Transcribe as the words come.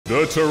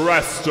The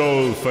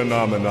Terastal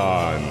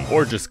Phenomenon,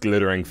 or just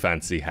glittering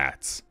fancy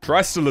hats.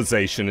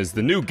 Terastalization is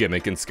the new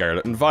gimmick in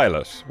Scarlet and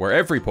Violet, where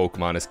every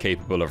Pokemon is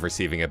capable of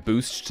receiving a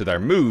boost to their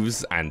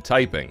moves and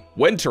typing.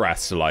 When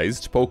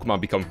terastalized,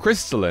 Pokemon become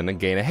crystalline and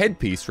gain a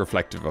headpiece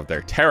reflective of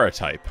their Terra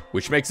type,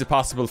 which makes it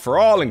possible for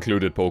all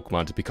included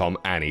Pokemon to become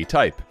any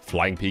type.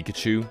 Flying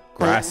Pikachu,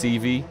 Grass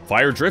Eevee,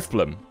 Fire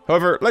Drifblim.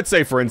 However, let's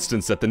say for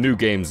instance that the new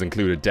games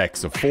include a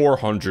dex of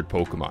 400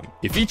 Pokemon.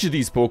 If each of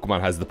these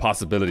Pokemon has the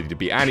possibility to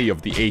be any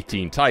of the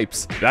 18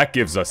 types, that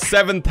gives us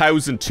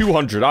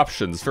 7,200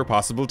 options for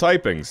possible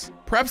typings.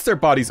 Perhaps their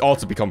bodies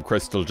also become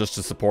crystal just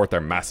to support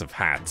their massive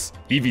hats.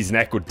 Eevee's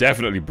neck would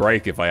definitely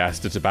break if I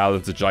asked it to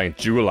balance a giant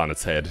jewel on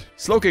its head.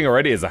 Slowking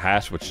already has a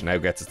hat, which now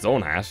gets its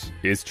own hat.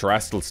 Is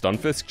Terastal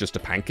Stunfisk just a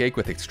pancake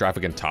with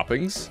extravagant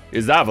toppings?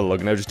 Is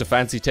Avalugg now just a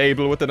fancy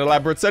table with an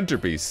elaborate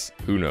centerpiece?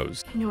 Who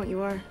knows? You know what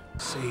you are.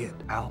 Say it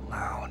out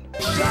loud.